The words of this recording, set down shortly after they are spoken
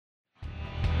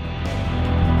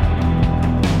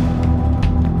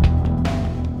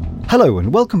Hello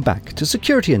and welcome back to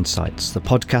Security Insights, the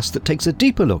podcast that takes a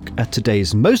deeper look at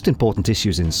today's most important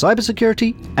issues in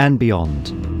cybersecurity and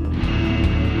beyond.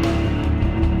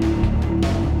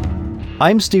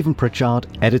 I'm Stephen Pritchard,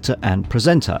 editor and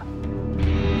presenter.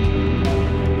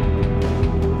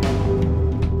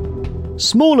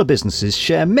 Smaller businesses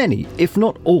share many, if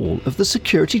not all, of the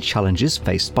security challenges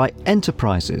faced by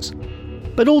enterprises.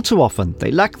 But all too often,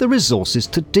 they lack the resources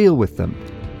to deal with them.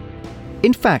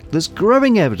 In fact, there's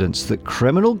growing evidence that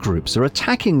criminal groups are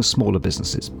attacking smaller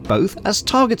businesses, both as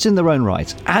targets in their own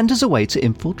right and as a way to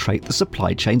infiltrate the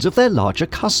supply chains of their larger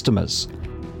customers.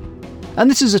 And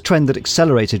this is a trend that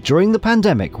accelerated during the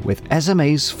pandemic, with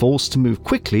SMEs forced to move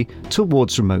quickly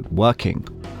towards remote working.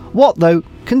 What, though,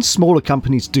 can smaller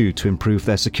companies do to improve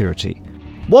their security?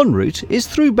 One route is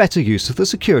through better use of the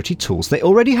security tools they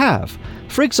already have,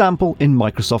 for example in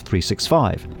Microsoft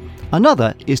 365.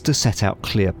 Another is to set out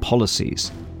clear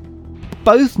policies.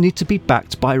 Both need to be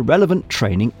backed by relevant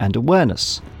training and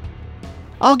awareness.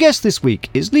 Our guest this week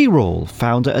is Lee Rawle,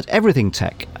 founder at Everything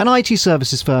Tech, an IT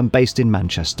services firm based in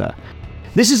Manchester.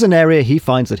 This is an area he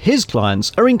finds that his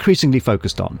clients are increasingly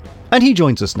focused on, and he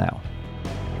joins us now.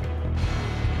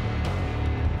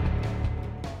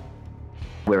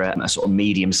 We're a sort of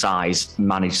medium-sized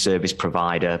managed service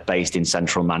provider based in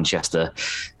central Manchester.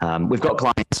 We've got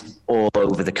clients all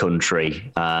over the country,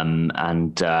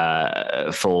 and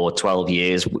for 12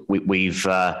 years, we've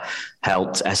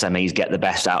helped SMEs get the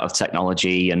best out of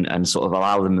technology and sort of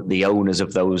allow them, the owners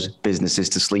of those businesses,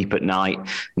 to sleep at night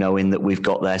knowing that we've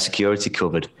got their security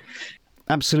covered.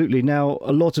 Absolutely. Now,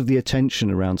 a lot of the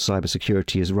attention around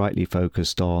cybersecurity is rightly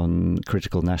focused on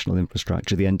critical national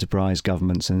infrastructure, the enterprise,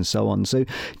 governments and so on. So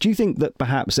do you think that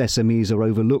perhaps SMEs are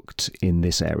overlooked in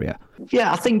this area?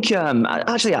 Yeah, I think,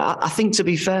 I think to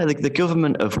be fair, the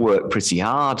government have worked pretty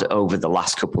hard over the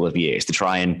last couple of years to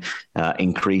try and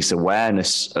increase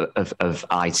awareness of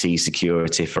IT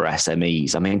security for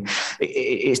SMEs. I mean,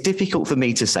 it's difficult for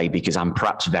me to say because I'm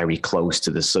perhaps very close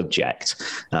to the subject.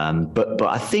 But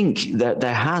I think that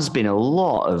there has been a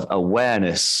lot of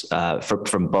awareness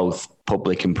from both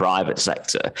public and private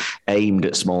sector aimed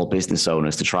at small business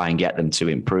owners to try and get them to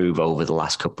improve over the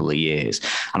last couple of years.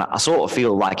 And I sort of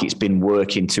feel like it's been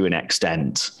working to an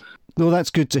extent. Well, that's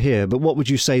good to hear. But what would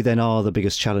you say then are the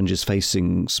biggest challenges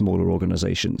facing smaller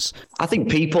organisations? I think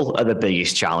people are the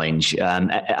biggest challenge.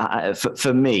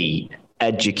 For me,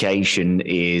 education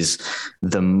is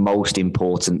the most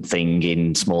important thing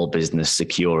in small business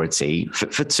security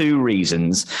for two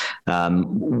reasons.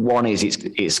 One is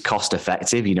it's cost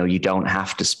effective. You know, you don't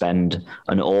have to spend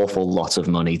an awful lot of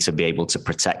money to be able to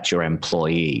protect your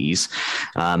employees.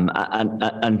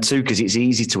 And two, because it's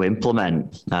easy to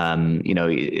implement.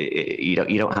 You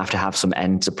don't have to have some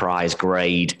enterprise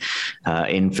grade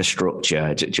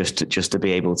infrastructure just to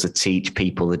be able to teach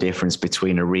people the difference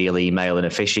between a real email and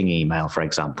a phishing email, for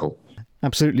example.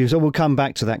 Absolutely. So we'll come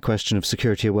back to that question of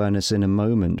security awareness in a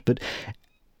moment. But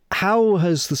how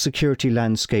has the security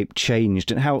landscape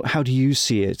changed, and how do you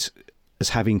see it as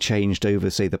having changed over,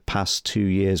 say, the past 2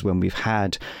 years when we've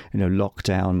had,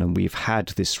 lockdown and we've had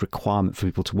this requirement for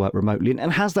people to work remotely?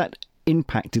 And has that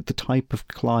impacted the type of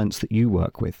clients that you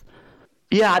work with?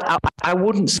 Yeah, I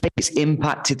wouldn't say it's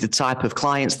impacted the type of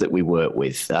clients that we work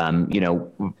with.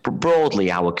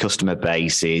 Broadly, our customer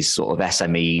base is sort of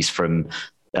SMEs from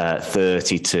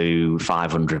 30 to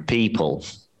 500 people.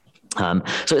 So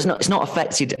it's not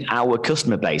affected our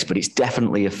customer base, but it's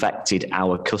definitely affected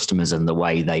our customers and the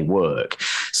way they work.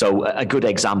 So a good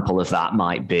example of that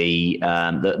might be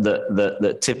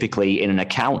that typically in an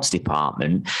accounts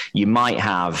department, you might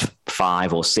have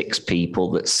 5 or 6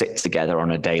 people that sit together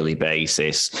on a daily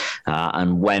basis.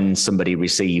 And when somebody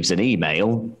receives an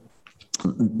email,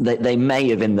 they may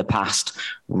have in the past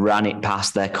ran it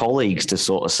past their colleagues to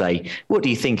sort of say, what do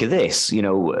you think of this?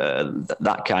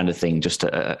 That kind of thing, just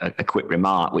a quick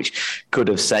remark, which could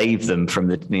have saved them from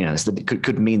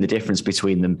could mean the difference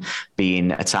between them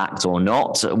being attacked or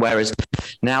not. Whereas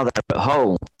now they're at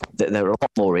home, they're a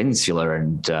lot more insular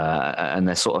and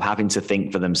they're sort of having to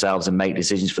think for themselves and make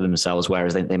decisions for themselves,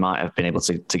 whereas they might have been able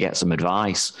to get some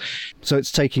advice. So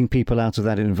it's taking people out of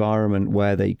that environment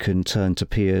where they can turn to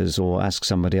peers or ask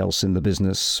somebody else in the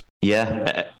business.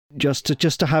 Yeah. Just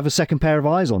to have a second pair of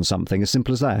eyes on something, as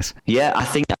simple as that. Yeah, I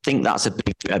think that's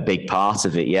a big part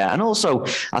of it. Yeah, and also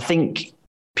I think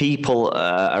people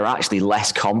are actually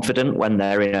less confident when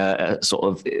they're in a sort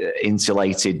of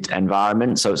insulated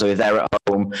environment. So if they're at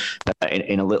home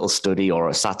in a little study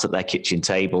or sat at their kitchen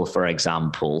table, for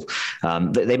example,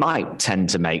 they might tend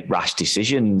to make rash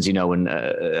decisions, and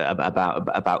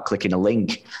about clicking a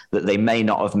link that they may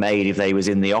not have made if they was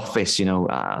in the office.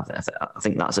 I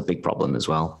think that's a big problem as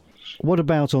well. What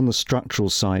about on the structural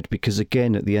side? Because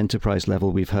again, at the enterprise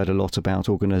level, we've heard a lot about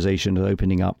organizations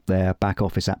opening up their back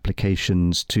office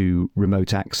applications to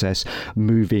remote access,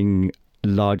 moving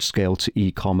large scale to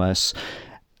e-commerce,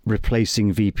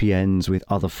 replacing VPNs with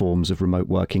other forms of remote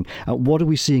working. What are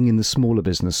we seeing in the smaller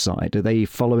business side? Are they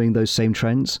following those same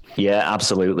trends? Yeah,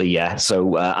 absolutely. Yeah.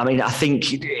 So, I think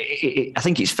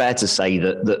it's fair to say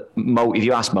that if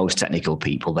you ask most technical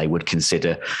people, they would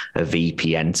consider a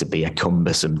VPN to be a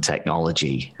cumbersome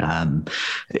technology.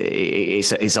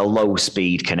 It's a low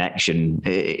speed connection.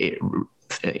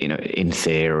 In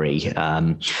theory,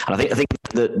 and I think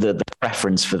the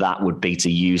preference for that would be to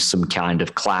use some kind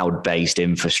of cloud-based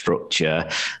infrastructure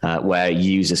where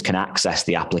users can access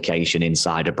the application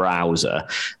inside a browser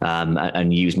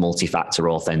and use multi-factor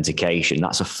authentication.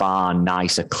 That's a far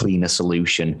nicer, cleaner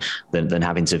solution than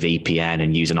having to VPN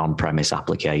and use an on-premise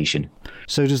application.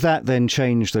 So does that then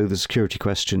change, though, the security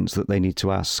questions that they need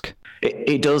to ask?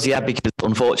 It does, yeah, because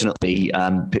unfortunately,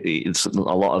 a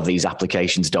lot of these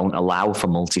applications don't allow for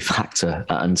multi-factor.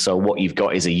 And so what you've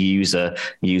got is a user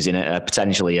using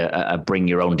potentially a bring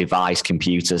your own device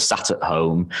computer, sat at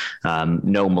home,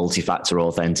 no multi-factor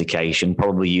authentication,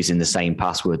 probably using the same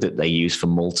password that they use for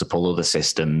multiple other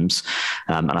systems.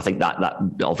 And I think that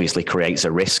obviously creates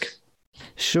a risk.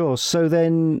 Sure. So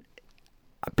then,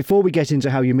 before we get into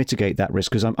how you mitigate that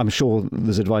risk, because I'm sure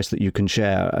there's advice that you can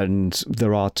share and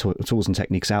there are tools and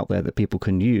techniques out there that people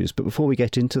can use. But before we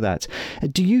get into that,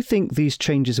 do you think these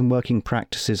changes in working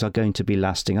practices are going to be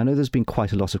lasting? I know there's been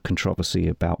quite a lot of controversy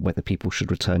about whether people should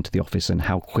return to the office and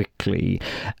how quickly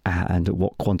and at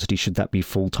what quantity. Should that be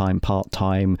full-time,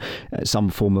 part-time, some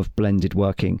form of blended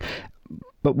working?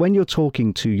 But when you're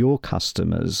talking to your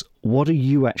customers, what are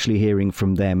you actually hearing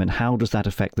from them and how does that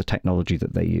affect the technology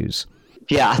that they use?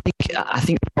 Yeah, I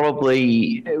think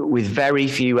probably with very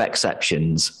few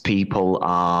exceptions, people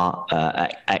are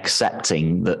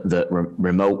accepting that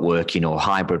remote working or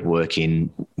hybrid working,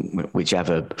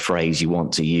 whichever phrase you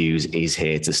want to use, is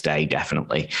here to stay,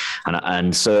 definitely.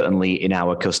 And certainly in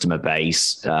our customer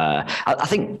base, I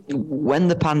think when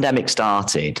the pandemic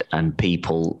started and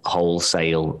people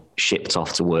wholesale shipped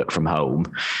off to work from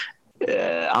home,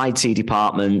 IT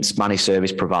departments, managed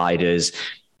service providers,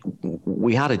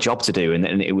 we had a job to do, and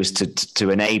it was to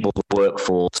enable the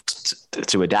workforce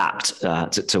to adapt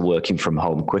to working from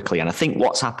home quickly. And I think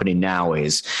what's happening now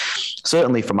is,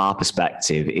 certainly from our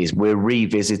perspective, is we're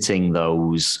revisiting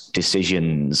those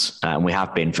decisions, and we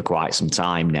have been for quite some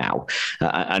time now,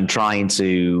 and trying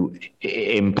to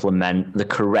implement the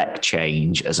correct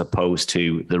change as opposed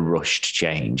to the rushed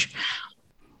change.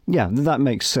 Yeah, that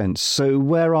makes sense. So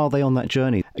where are they on that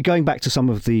journey? Going back to some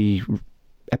of the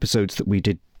episodes that we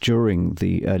did during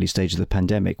the early stage of the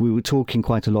pandemic, we were talking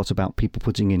quite a lot about people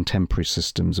putting in temporary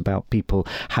systems, about people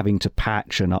having to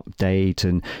patch and update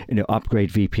and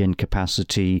upgrade VPN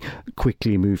capacity,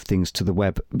 quickly move things to the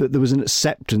web. But there was an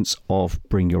acceptance of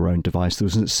bring your own device. There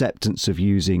was an acceptance of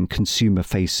using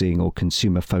consumer-facing or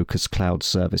consumer-focused cloud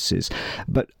services.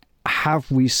 But have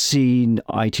we seen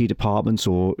IT departments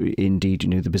or indeed,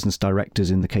 the business directors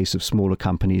in the case of smaller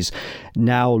companies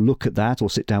now look at that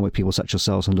or sit down with people such as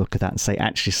yourselves and look at that and say,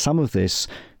 actually, some of this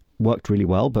worked really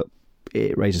well, but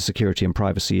it raises security and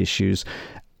privacy issues.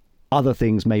 Other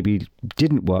things maybe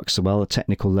didn't work so well at a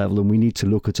technical level, and we need to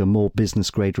look at a more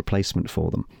business grade replacement for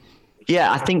them.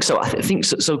 Yeah, I think so.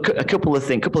 So a couple of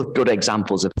good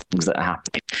examples of things that are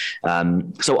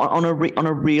happening. So on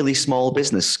a really small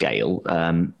business scale,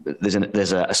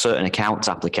 there's a certain accounts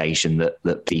application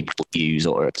that people use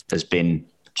or has been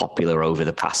popular over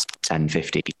the past 10,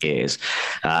 15 years,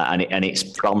 and it's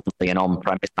predominantly an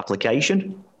on-premise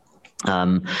application.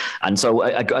 And so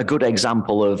a good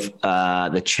example of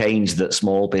the change that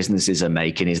small businesses are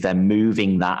making is they're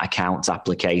moving that accounts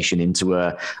application into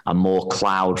a more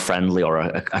cloud-friendly or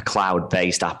a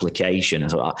cloud-based application.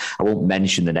 So I won't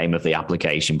mention the name of the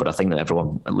application, but I think that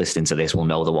everyone listening to this will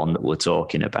know the one that we're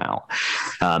talking about.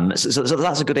 So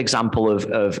that's a good example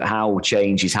of how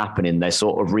change is happening. They're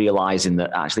sort of realizing that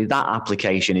actually that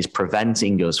application is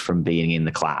preventing us from being in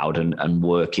the cloud and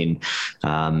working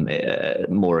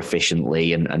more efficiently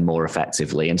efficiently and more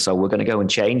effectively. And so we're going to go and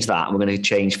change that. And we're going to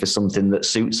change for something that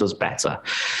suits us better.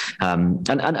 And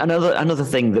another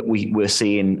thing that we're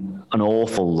seeing an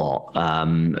awful lot,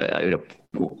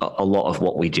 a lot of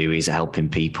what we do is helping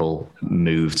people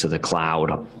move to the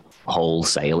cloud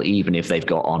wholesale, even if they've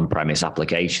got on-premise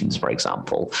applications, for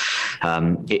example.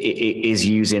 It is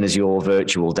using Azure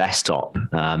Virtual Desktop.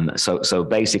 So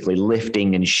basically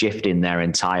lifting and shifting their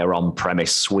entire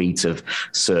on-premise suite of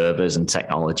servers and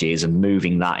technologies and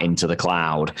moving that into the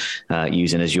cloud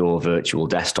using Azure Virtual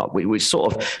Desktop, which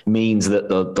sort of means that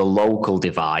the local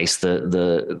device,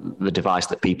 the device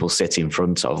that people sit in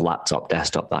front of, laptop,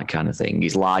 desktop, that kind of thing,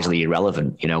 is largely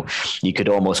irrelevant. You could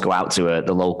almost go out to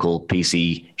the local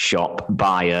PC shop,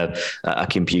 buy a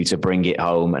computer, bring it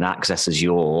home and access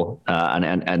Azure,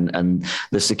 and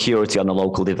the security on the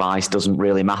local device doesn't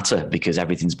really matter because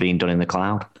everything's being done in the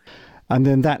cloud. And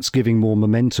then that's giving more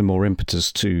momentum or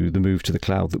impetus to the move to the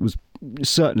cloud that was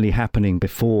certainly happening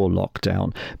before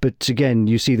lockdown. But again,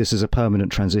 you see this as a permanent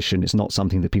transition. It's not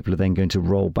something that people are then going to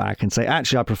roll back and say,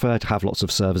 actually, I prefer to have lots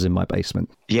of servers in my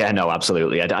basement. Yeah, no,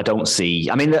 absolutely. I don't see.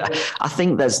 I mean, I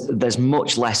think there's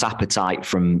much less appetite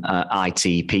from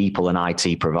IT people and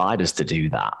IT providers to do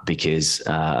that because,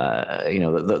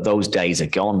 those days are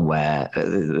gone where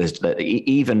there's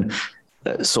even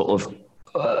sort of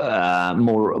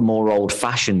more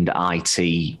old-fashioned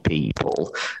IT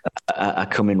people are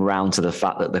coming round to the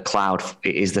fact that the cloud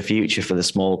is the future for the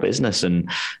small business, and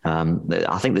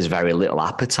I think there's very little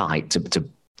appetite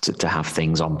to have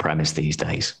things on premise these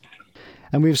days.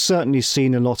 And we've certainly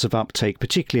seen a lot of uptake,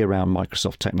 particularly around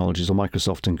Microsoft technologies or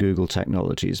Microsoft and Google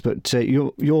technologies. But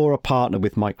you're a partner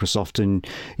with Microsoft and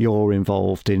you're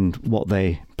involved in what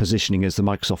they're positioning as the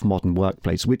Microsoft Modern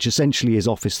Workplace, which essentially is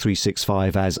Office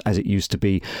 365 as it used to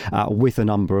be, with a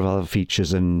number of other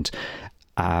features and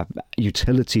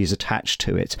utilities attached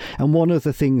to it. And one of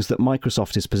the things that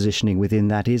Microsoft is positioning within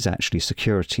that is actually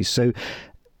security. So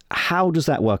how does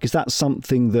that work? Is that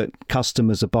something that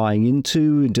customers are buying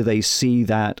into? Do they see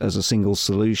that as a single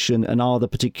solution? And are there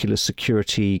particular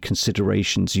security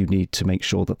considerations you need to make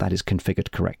sure that that is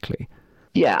configured correctly?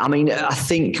 Yeah, I mean, I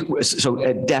think so.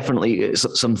 Definitely, it's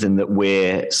something that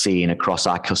we're seeing across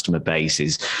our customer base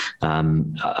is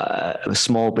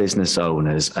small business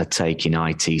owners are taking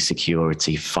IT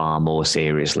security far more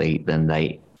seriously than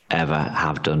they ever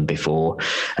have done before.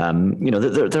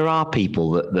 There are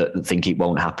people that think it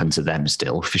won't happen to them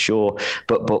still, for sure.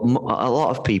 But a lot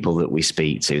of people that we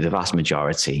speak to, the vast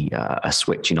majority, are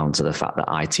switching on to the fact that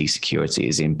IT security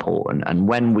is important. And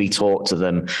when we talk to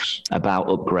them about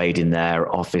upgrading their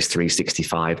Office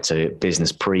 365 to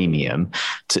Business Premium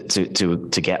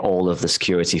to get all of the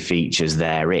security features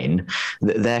therein,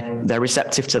 they're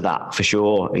receptive to that, for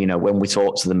sure. When we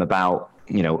talk to them about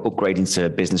upgrading to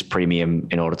Business Premium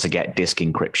in order to get disk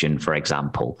encryption, for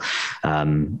example.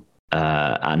 That's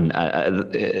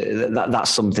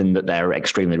something that they're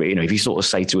extremely, if you sort of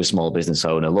say to a small business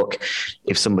owner, look,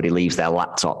 if somebody leaves their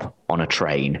laptop on a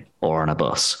train or on a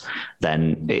bus,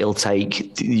 then it'll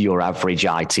take your average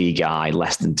IT guy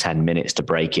less than 10 minutes to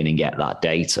break in and get that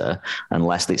data,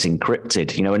 unless it's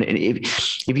encrypted. And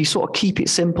if you sort of keep it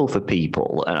simple for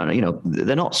people,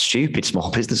 they're not stupid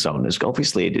small business owners.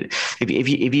 Obviously,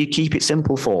 if you keep it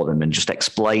simple for them and just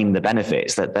explain the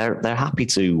benefits, that they're happy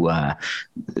to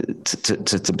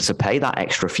pay that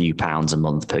extra few pounds a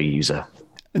month per user.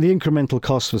 And the incremental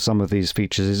cost for some of these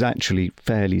features is actually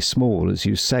fairly small, as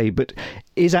you say, but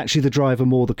is actually the driver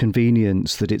more the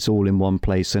convenience that it's all in one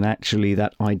place, and actually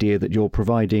that idea that you're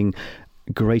providing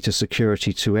greater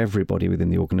security to everybody within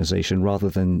the organization, rather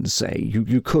than, say,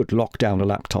 you could lock down a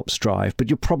laptop's drive, but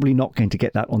you're probably not going to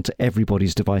get that onto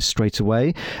everybody's device straight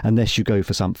away unless you go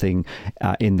for something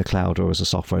in the cloud or as a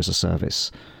software as a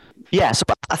service. Yeah, so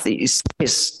I think it's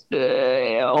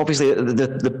obviously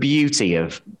the beauty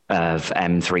of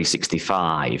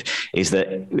M365 is that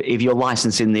if you're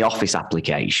licensing the Office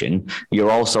application,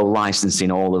 you're also licensing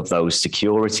all of those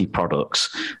security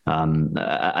products. And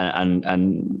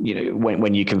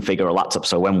when you configure a laptop,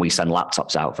 so when we send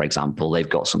laptops out, for example, they've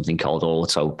got something called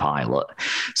Autopilot.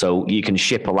 So you can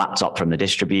ship a laptop from the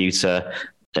distributor.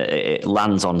 It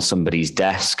lands on somebody's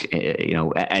desk,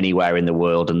 anywhere in the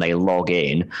world, and they log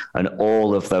in, and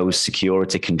all of those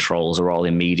security controls are all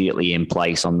immediately in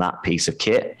place on that piece of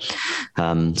kit.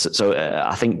 So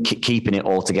I think keeping it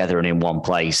all together and in one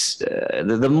place,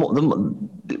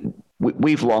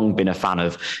 we've long been a fan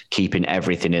of keeping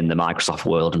everything in the Microsoft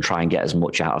world and try and get as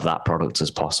much out of that product as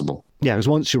possible. Yeah, because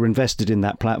once you're invested in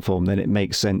that platform, then it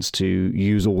makes sense to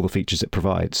use all the features it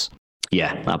provides.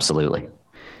 Yeah, absolutely.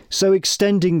 So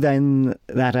extending then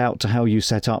that out to how you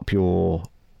set up your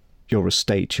your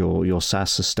estate, your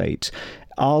SaaS estate,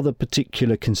 are there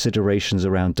particular considerations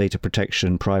around data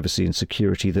protection, privacy and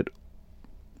security that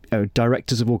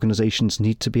directors of organizations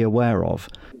need to be aware of?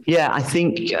 Yeah, I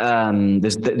think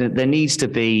there needs to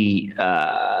be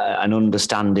an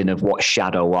understanding of what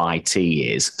shadow IT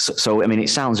is. So, I mean, it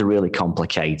sounds a really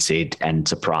complicated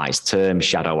enterprise term,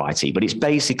 shadow IT, but it's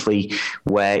basically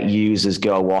where users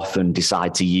go off and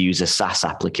decide to use a SaaS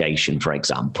application, for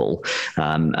example,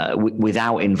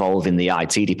 without involving the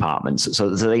IT departments. So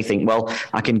they think, well,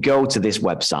 I can go to this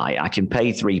website, I can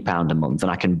pay £3 a month,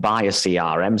 and I can buy a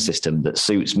CRM system that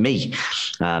suits me.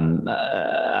 And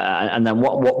then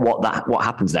what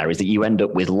happens there is that you end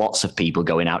up with lots of people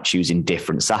going out choosing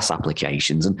different SaaS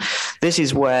applications. And this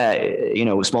is where,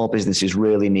 small businesses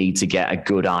really need to get a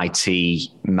good IT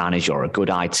manager or a good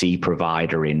IT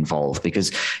provider involved,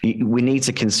 because we need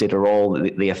to consider all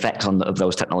the effects of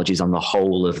those technologies on the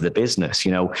whole of the business.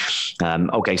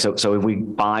 Okay, so if we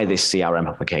buy this CRM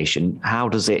application, how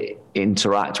does it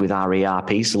interact with our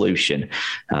ERP solution?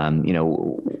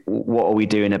 What are we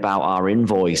doing about our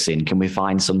invoicing? Can we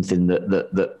find something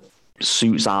that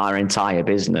suits our entire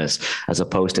business as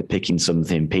opposed to picking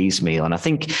something piecemeal? And I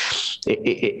think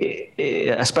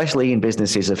especially in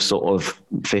businesses of sort of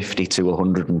 50 to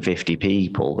 150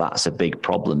 people, that's a big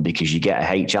problem, because you get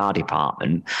a HR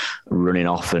department running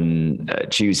off and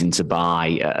choosing to buy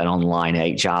an online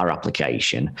HR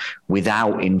application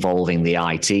without involving the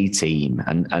IT team.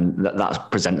 And that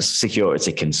presents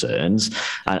security concerns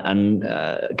and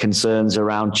concerns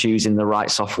around choosing the right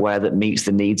software that meets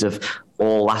the needs of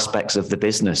all aspects of the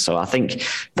business. So I think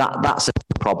that's a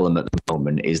problem at the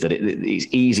moment, is that it's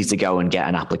easy to go and get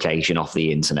an application off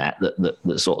the internet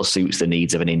that sort of suits the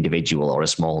needs of an individual or a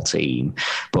small team,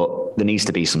 but there needs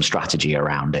to be some strategy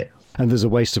around it. And there's a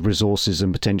waste of resources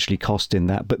and potentially cost in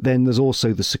that. But then there's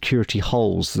also the security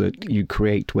holes that you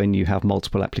create when you have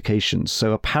multiple applications.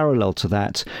 So a parallel to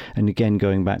that, and again,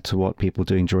 going back to what people are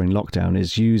doing during lockdown,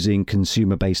 is using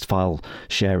consumer-based file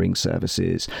sharing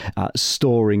services,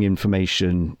 storing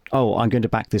information. Oh, I'm going to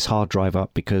back this hard drive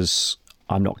up because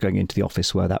I'm not going into the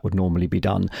office where that would normally be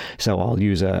done, so I'll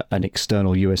use an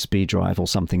external USB drive or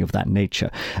something of that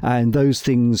nature. And those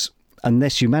things,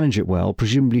 unless you manage it well,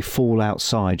 presumably fall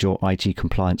outside your IT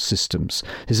compliance systems.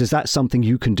 Is that something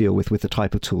you can deal with the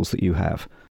type of tools that you have?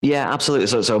 Yeah, absolutely.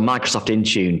 So Microsoft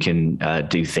Intune can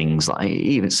do things like,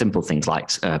 even simple things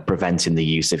like preventing the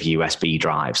use of USB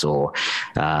drives, or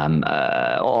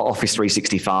Office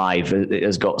 365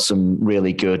 has got some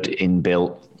really good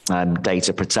inbuilt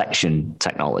data protection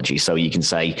technology. So you can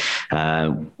say,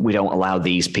 we don't allow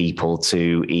these people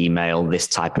to email this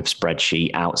type of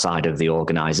spreadsheet outside of the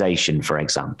organization, for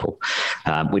example.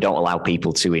 We don't allow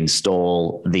people to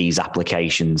install these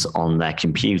applications on their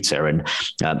computer. And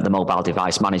the mobile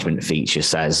device management feature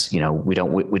says, we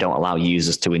don't allow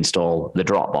users to install the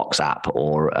Dropbox app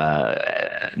or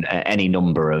any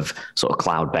number of sort of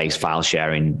cloud-based file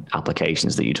sharing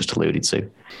applications that you just alluded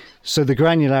to. So the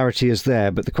granularity is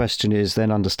there, but the question is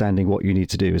then understanding what you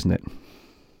need to do, isn't it?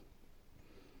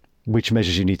 Which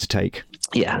measures you need to take.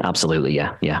 Yeah, absolutely.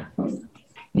 Yeah. I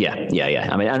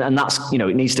mean, and that's,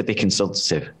 it needs to be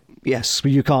consultative. Yes,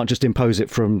 but you can't just impose it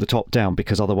from the top down,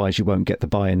 because otherwise you won't get the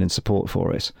buy-in and support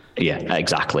for it. Yeah,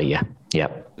 exactly. Yeah.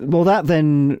 Well, that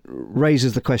then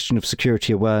raises the question of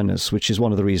security awareness, which is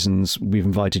one of the reasons we've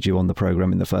invited you on the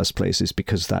program in the first place, is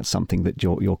because that's something that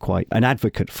you're quite an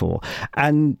advocate for.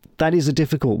 And that is a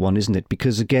difficult one, isn't it?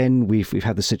 Because again, we've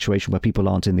had the situation where people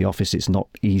aren't in the office. It's not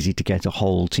easy to get a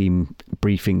whole team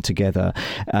briefing together.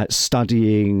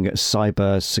 Studying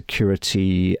cyber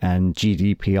security and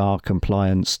GDPR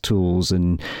compliance tools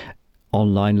and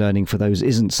online learning for those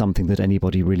isn't something that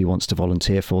anybody really wants to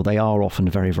volunteer for. They are often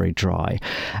very, very dry.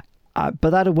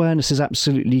 But that awareness is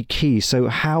absolutely key. So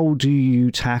how do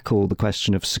you tackle the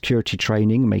question of security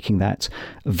training, making that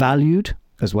valued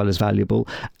as well as valuable,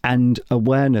 and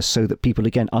awareness so that people,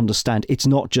 again, understand it's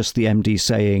not just the MD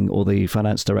saying, or the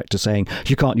finance director saying,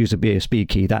 you can't use a BSB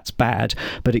key, that's bad,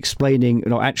 but explaining,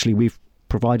 actually, we've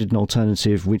provided an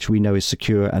alternative which we know is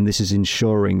secure, and this is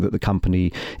ensuring that the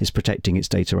company is protecting its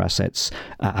data assets,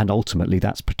 and ultimately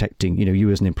that's protecting you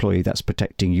as an employee, that's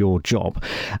protecting your job.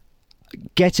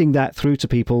 Getting that through to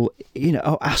people,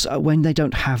 when they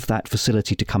don't have that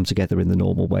facility to come together in the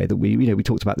normal way that we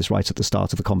talked about this right at the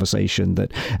start of the conversation,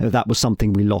 that was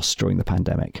something we lost during the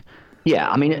pandemic.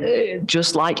 Yeah, I mean,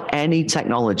 just like any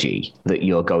technology that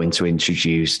you're going to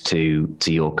introduce to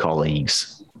your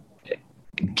colleagues,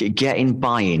 getting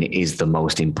buy-in is the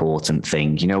most important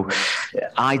thing.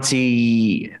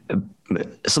 IT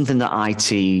something that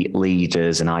IT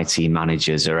leaders and IT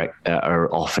managers are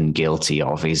often guilty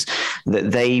of is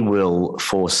that they will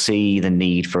foresee the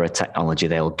need for a technology.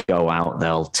 They'll go out,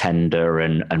 they'll tender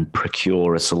and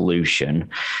procure a solution,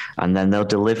 and then they'll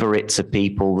deliver it to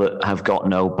people that have got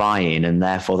no buy-in, and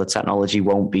therefore the technology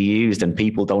won't be used and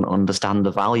people don't understand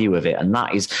the value of it. And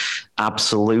that is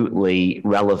absolutely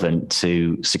relevant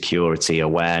to security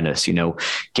awareness.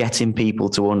 Getting people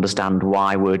to understand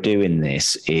why we're doing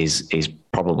this is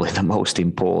probably the most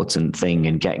important thing,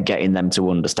 and getting them to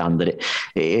understand that it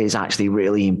is actually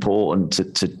really important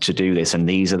to do this. And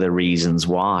these are the reasons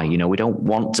why. We don't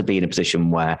want to be in a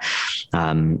position where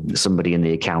somebody in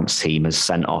the accounts team has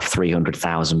sent off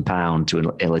 £300,000 to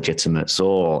an illegitimate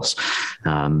source.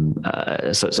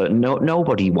 So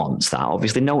nobody wants that.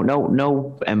 Obviously,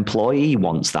 no employee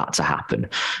wants that to happen,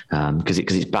 because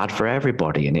it's bad for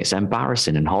everybody and it's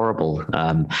embarrassing and horrible.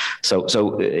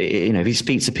 So if you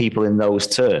speak to people in those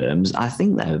terms, I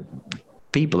think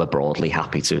people are broadly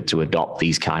happy to adopt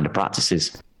these kind of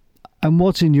practices. And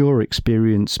what, in your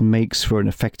experience, makes for an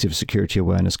effective security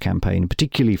awareness campaign,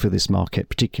 particularly for this market,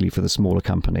 particularly for the smaller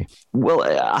company? Well,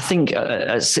 I think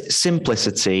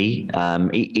simplicity,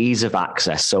 ease of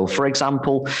access. So, for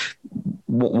example,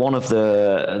 one of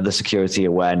the security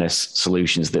awareness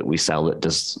solutions that we sell that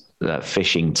does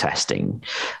phishing testing,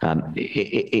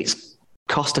 it's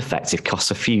cost effective, costs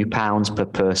a few pounds per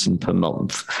person per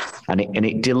month, and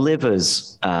it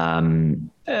delivers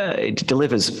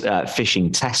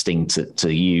phishing testing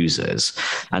to users.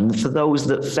 And for those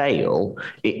that fail,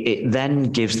 it then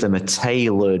gives them a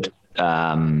tailored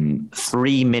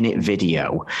 3-minute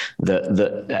video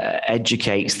that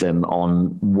educates them on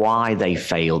why they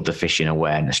failed the phishing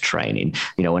awareness training,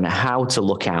 and how to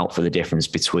look out for the difference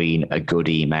between a good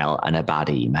email and a bad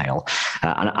email.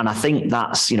 And I think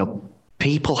that's,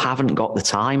 people haven't got the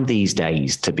time these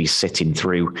days to be sitting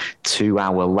through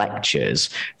 2-hour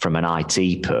lectures from an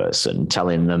IT person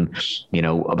telling them,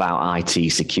 about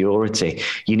IT security.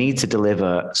 You need to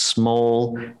deliver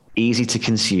small, easy to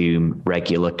consume,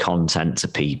 regular content to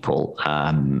people,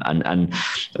 and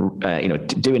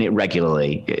doing it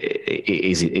regularly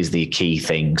is the key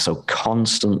thing. So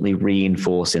constantly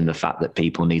reinforcing the fact that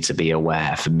people need to be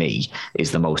aware, for me,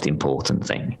 is the most important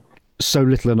thing. So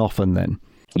little and often, then.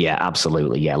 Yeah,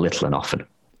 absolutely. Yeah, little and often.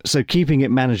 So keeping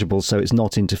it manageable so it's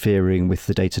not interfering with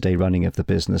the day-to-day running of the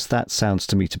business, that sounds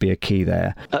to me to be a key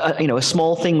there. A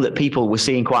small thing that we're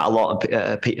seeing quite a lot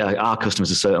of our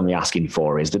customers are certainly asking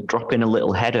for is to drop in a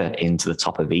little header into the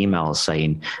top of emails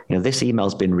saying, this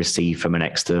email's been received from an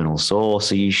external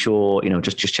source. Are you sure?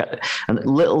 Just check. And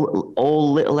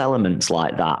all little elements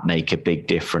like that make a big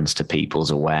difference to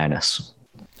people's awareness.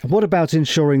 What about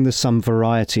ensuring there's some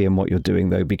variety in what you're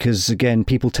doing, though? Because, again,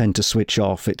 people tend to switch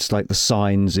off. It's like the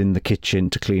signs in the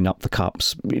kitchen to clean up the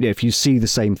cups. If you see the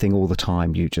same thing all the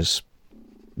time, you just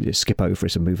skip over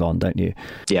it and move on, don't you?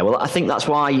 Yeah, well, I think that's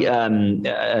why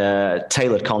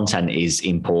tailored content is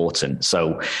important.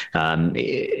 So a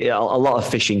lot of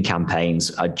phishing campaigns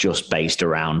are just based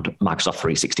around Microsoft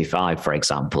 365, for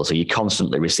example. So you're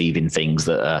constantly receiving things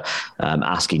that are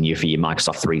asking you for your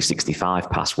Microsoft 365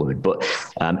 password. But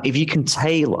if you can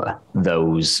tailor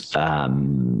those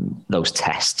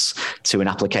tests to an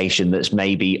application that's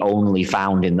maybe only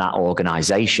found in that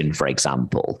organization, for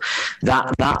example,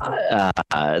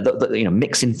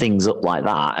 mixing things up like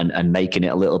that and making it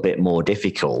a little bit more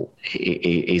difficult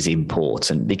is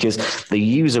important, because the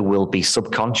user will be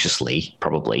subconsciously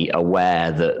probably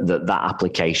aware that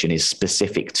application is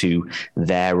specific to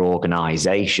their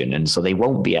organization, and so they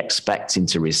won't be expecting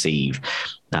to receive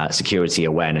security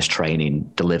awareness training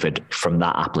delivered from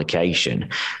that application.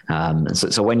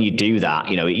 So when you do that,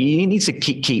 you need to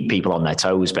keep people on their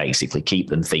toes, basically keep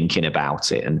them thinking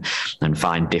about it and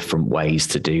find different ways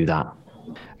to do that.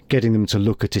 Getting them to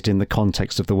look at it in the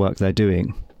context of the work they're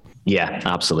doing. Yeah,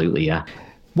 absolutely. Yeah.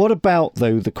 What about,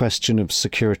 though, the question of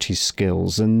security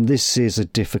skills? And this is a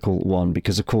difficult one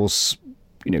because, of course,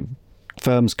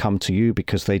 firms come to you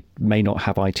because they may not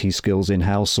have IT skills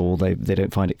in-house, or they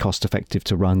don't find it cost-effective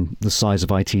to run the size of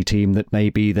IT team that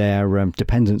maybe their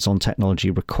dependence on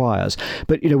technology requires.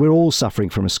 But, we're all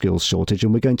suffering from a skills shortage,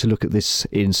 and we're going to look at this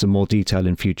in some more detail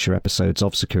in future episodes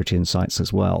of Security Insights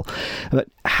as well. But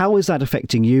how is that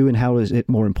affecting you, and how is it,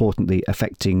 more importantly,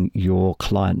 affecting your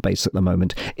client base at the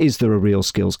moment? Is there a real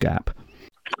skills gap?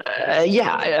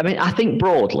 I think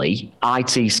broadly,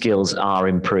 IT skills are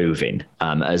improving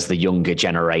as the younger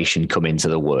generation come into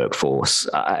the workforce.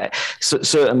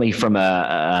 Certainly from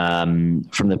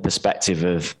the perspective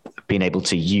of being able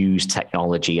to use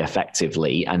technology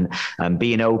effectively and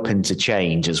being open to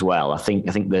change as well. I think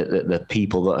the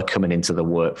people that are coming into the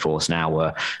workforce now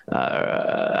are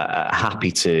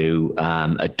happy to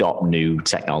adopt new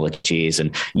technologies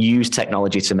and use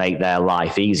technology to make their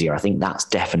life easier. I think that's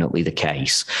definitely the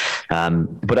case.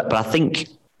 But I think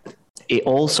it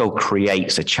also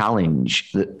creates a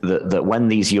challenge that when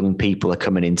these young people are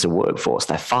coming into workforce,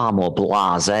 they're far more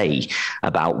blasé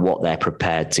about what they're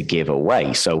prepared to give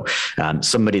away. So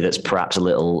somebody that's perhaps a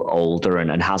little older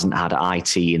and hasn't had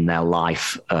IT in their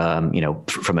life,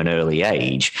 from an early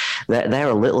age, they're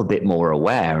a little bit more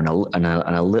aware and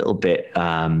a little bit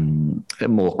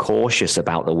more cautious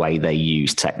about the way they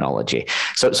use technology.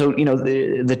 So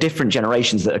the different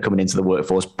generations that are coming into the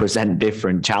workforce present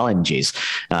different challenges.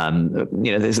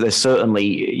 There's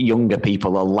certainly younger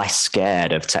people are less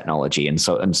scared of technology, and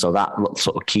so that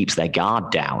sort of keeps their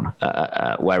guard down.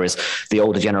 Whereas the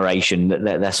older generation,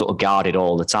 they're sort of guarded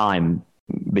all the time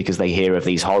because they hear of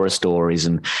these horror stories,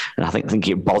 and I think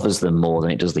it bothers them more than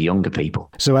it does the younger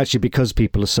people. So actually, because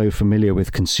people are so familiar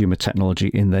with consumer technology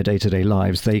in their day-to-day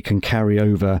lives, they can carry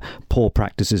over poor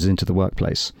practices into the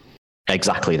workplace.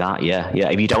 Exactly that, yeah.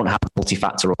 If you don't have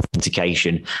multi-factor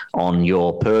authentication on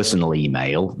your personal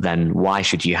email, then why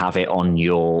should you have it on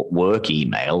your work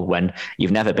email when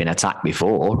you've never been attacked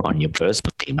before on your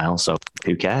personal email? So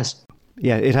who cares?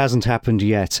 Yeah, it hasn't happened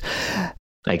yet.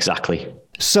 Exactly.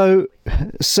 So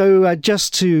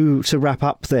just to wrap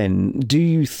up then, do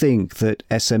you think that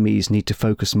SMEs need to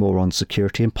focus more on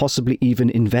security and possibly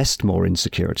even invest more in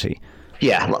security?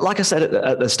 Yeah, like I said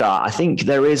at the start, I think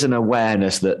there is an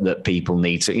awareness that people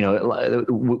need to,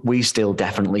 we still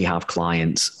definitely have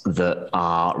clients that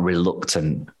are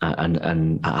reluctant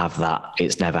and have that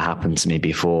 "it's never happened to me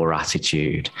before"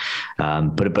 attitude.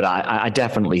 But I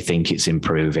definitely think it's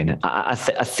improving. I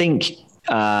think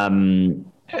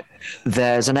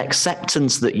there's an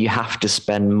acceptance that you have to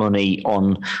spend money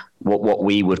on what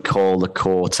we would call the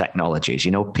core technologies.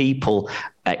 People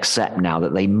accept now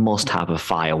that they must have a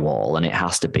firewall and it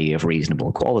has to be of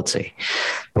reasonable quality.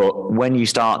 But when you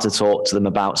start to talk to them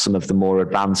about some of the more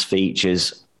advanced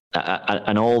features,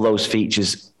 and all those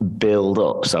features build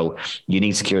up. So you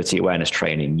need security awareness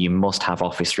training. You must have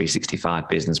Office 365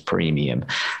 Business Premium.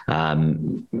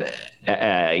 You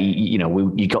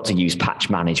got to use patch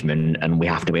management, and we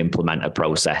have to implement a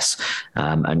process.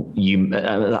 I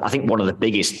think one of the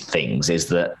biggest things is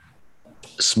that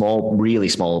really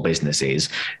small businesses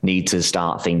need to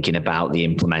start thinking about the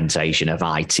implementation of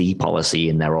IT policy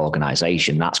in their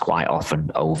organization. That's quite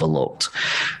often overlooked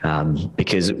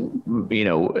because,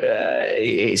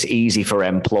 it's easy for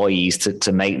employees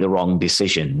to make the wrong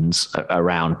decisions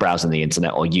around browsing the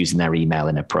internet or using their email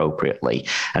inappropriately.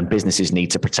 And businesses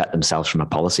need to protect themselves from a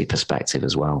policy perspective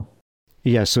as well.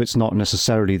 Yeah, so it's not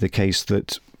necessarily the case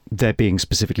that they're being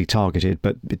specifically targeted,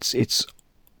 but it's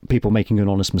people making an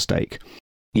honest mistake.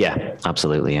 Yeah,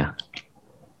 absolutely, yeah.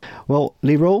 Well,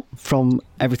 Lee Rawle from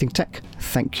Everything Tech,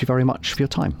 thank you very much for your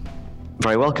time.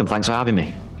 Very welcome. Thanks for having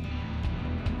me.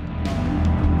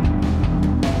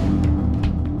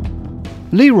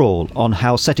 Lee Rawle on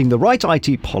how setting the right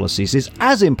IT policies is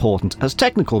as important as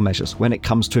technical measures when it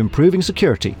comes to improving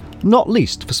security, not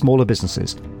least for smaller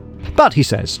businesses. But he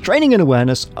says training and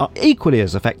awareness are equally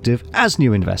as effective as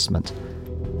new investment.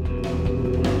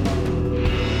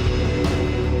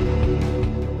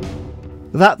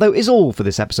 That, though, is all for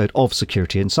this episode of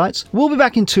Security Insights. We'll be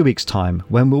back in 2 weeks' time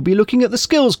when we'll be looking at the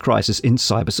skills crisis in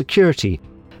cybersecurity.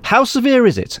 How severe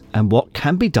is it, and what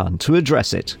can be done to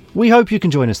address it? We hope you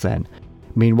can join us then.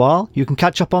 Meanwhile, you can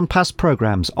catch up on past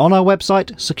programmes on our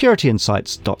website,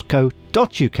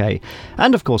 securityinsights.co.uk,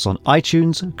 and of course on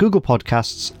iTunes, Google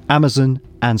Podcasts, Amazon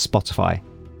and Spotify.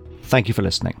 Thank you for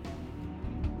listening.